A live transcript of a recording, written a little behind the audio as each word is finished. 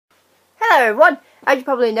Hello everyone! As you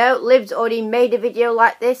probably know, Liv's already made a video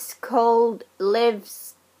like this called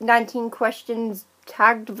Liv's 19 questions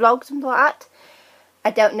tagged vlog, something like that.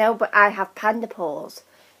 I don't know, but I have panda paws.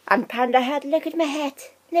 And panda hat, look at my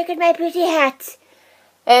hat. Look at my pretty hat.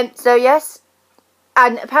 So yes,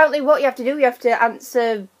 and apparently what you have to do, you have to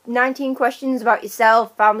answer 19 questions about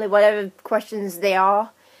yourself, family, whatever questions they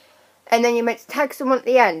are. And then you're meant to tag someone at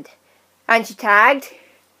the end. And she tagged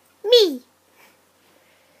me.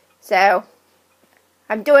 So,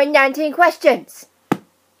 I'm doing 19 questions.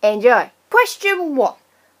 Enjoy. Question 1.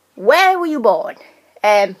 Where were you born?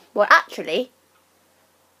 Well actually,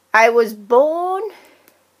 I was born...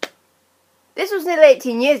 This was nearly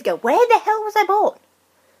 18 years ago. Where the hell was I born?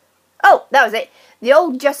 Oh, that was it. The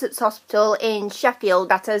old Jessops Hospital in Sheffield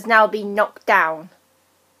that has now been knocked down.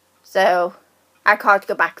 So, I can't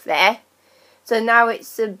go back there. So now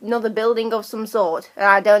it's another building of some sort.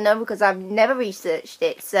 I don't know because I've never researched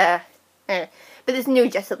it. So, but there's new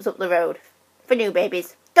Jessops up the road for new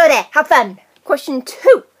babies. Go there, have fun. Question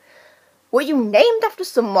 2. Were you named after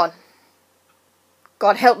someone?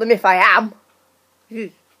 God help them if I am.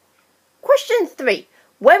 Question 3.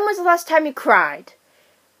 When was the last time you cried?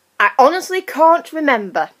 I honestly can't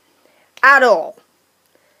remember. At all.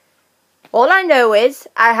 All I know is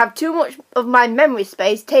I have too much of my memory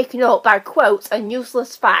space taken up by quotes and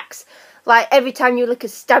useless facts. Like every time you lick a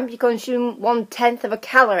stamp you consume 1/10 of a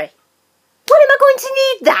calorie. When am I going to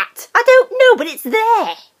need that? I don't know, but it's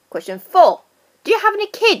there. Question 4. Do you have any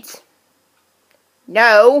kids?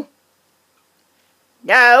 No.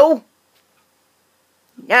 No.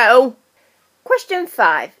 No. Question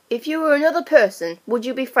 5. If you were another person, would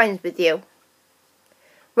you be friends with you?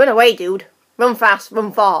 Run away, dude. Run fast,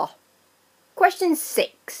 run far. Question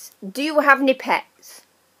 6. Do you have any pets?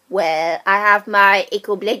 Well, I have my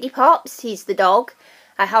Icklebladey Pops, he's the dog.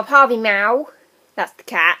 I have Harvey Meow, that's the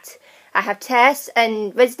cat. I have Tess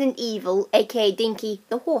and Resident Evil, aka Dinky,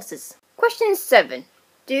 the horses. Question 7.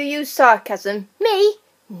 Do you use sarcasm? Me?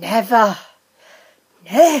 Never.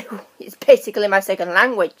 No, it's basically my second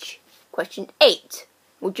language. Question 8.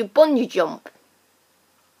 Would you bungee jump?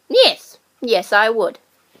 Yes. Yes, I would.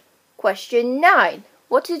 Question 9.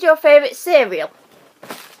 What is your favourite cereal?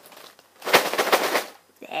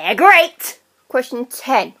 They're great! Question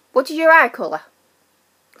 10. What is your eye colour?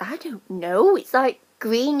 I don't know. It's like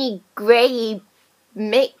greeny, grey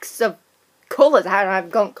mix of colours.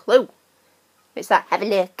 I've got a clue. It's that. Have a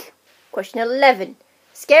look. Question 11.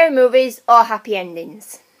 Scary movies or happy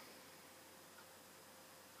endings?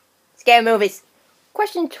 Scary movies.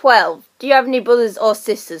 Question 12. Do you have any brothers or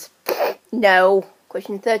sisters? No.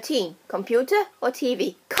 Question 13. Computer or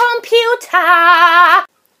TV? Computer!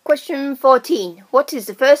 Question 14. What is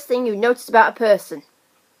the first thing you notice about a person?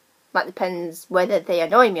 That depends whether they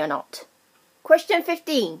annoy me or not. Question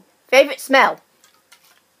 15. Favourite smell?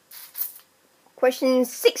 Question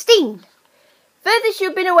 16. Furthest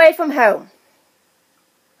you've been away from home?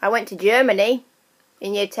 I went to Germany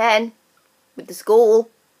in year 10 with the school.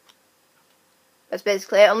 That's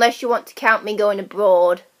basically it, unless you want to count me going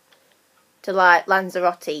abroad to like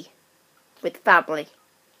Lanzarote with family.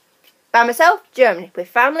 By myself, Germany. With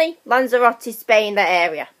family, Lanzarote, Spain, that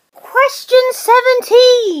area. Question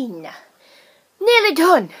 17. Nearly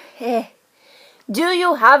done. Do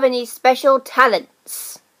you have any special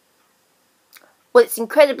talents? Well, it's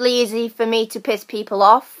incredibly easy for me to piss people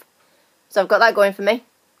off. So I've got that going for me,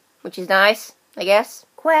 which is nice, I guess.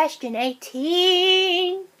 Question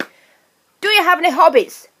 18. Do you have any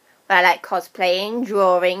hobbies? I like cosplaying,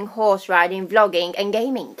 drawing, horse riding, vlogging and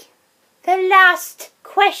gaming. The last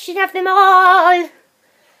question of them all.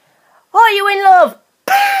 Are you in love?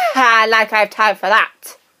 Like I have time for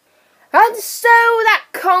that. And so that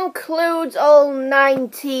concludes all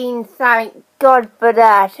 19. Thank God for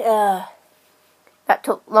that. That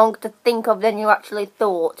took longer to think of than you actually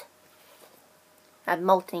thought. I'm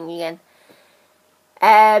molting again.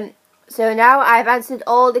 So now I've answered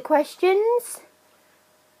all the questions.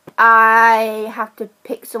 I have to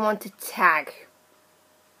pick someone to tag.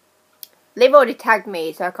 Liv already tagged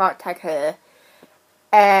me, so I can't tag her.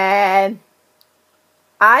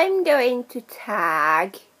 I'm going to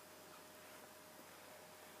tag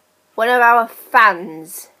one of our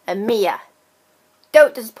fans, Amia.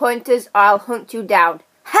 Don't disappoint us or I'll hunt you down.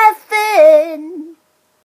 Have fun!